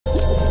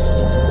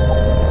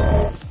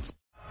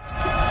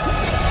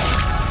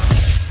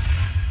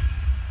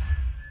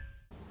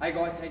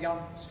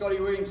going? Scotty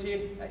Williams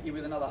here, at you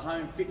with another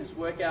home fitness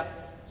workout.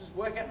 This is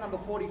workout number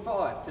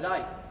 45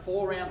 today,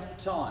 4 rounds for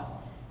time.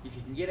 If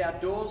you can get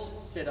outdoors,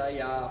 set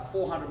a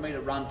 400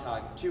 metre run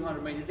target,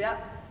 200 metres out,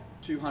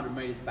 200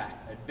 metres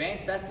back.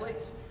 Advanced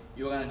athletes,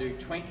 you're going to do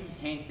 20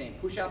 handstand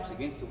push-ups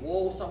against the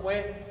wall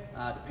somewhere,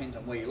 depends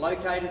on where you're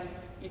located.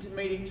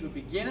 Intermediate to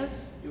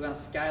beginners, you're going to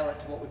scale it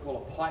to what we call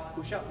a pike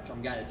push-up, which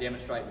I'm going to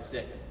demonstrate in a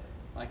second.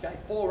 Okay,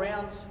 4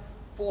 rounds,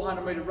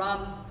 400 metre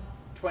run,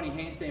 20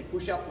 handstand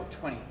push-ups or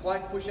 20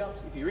 pike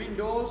push-ups. If you're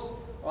indoors,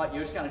 right,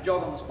 you're just going to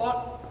jog on the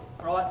spot,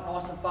 right,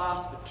 nice and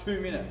fast for 2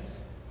 minutes,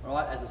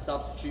 right, as a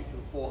substitute for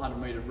the 400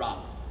 metre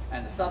run.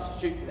 And the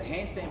substitute for the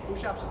handstand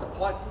push-ups is the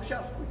pike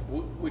push-ups,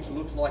 which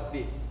looks like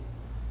this.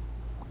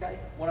 Okay,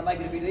 want to make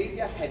it a bit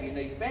easier, have your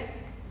knees bent.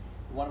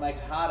 You want to make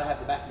it harder, have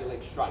the back of your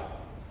legs straight.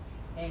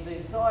 Hands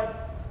either side.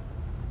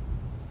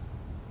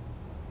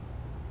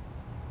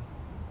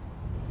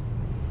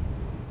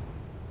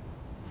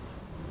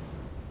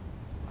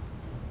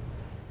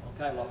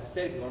 Okay, like I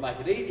said, if you want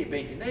to make it easier,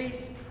 bend your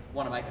knees.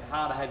 Want to make it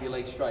harder, have your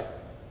legs straight.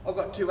 I've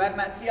got 2 ab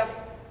mats here.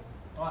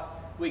 Right,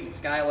 we can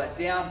scale that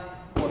down,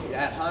 or if you're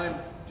at home,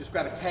 just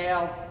grab a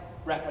towel,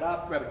 wrap it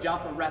up, grab a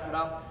jumper, wrap it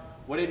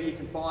up, whatever you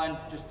can find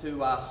just to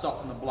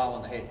soften the blow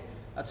on the head.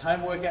 That's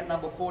home workout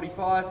number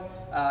 45.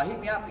 Hit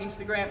me up,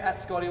 Instagram at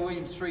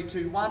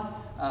ScottyWilliams321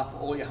 for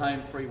all your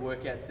home free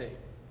workouts there.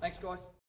 Thanks guys.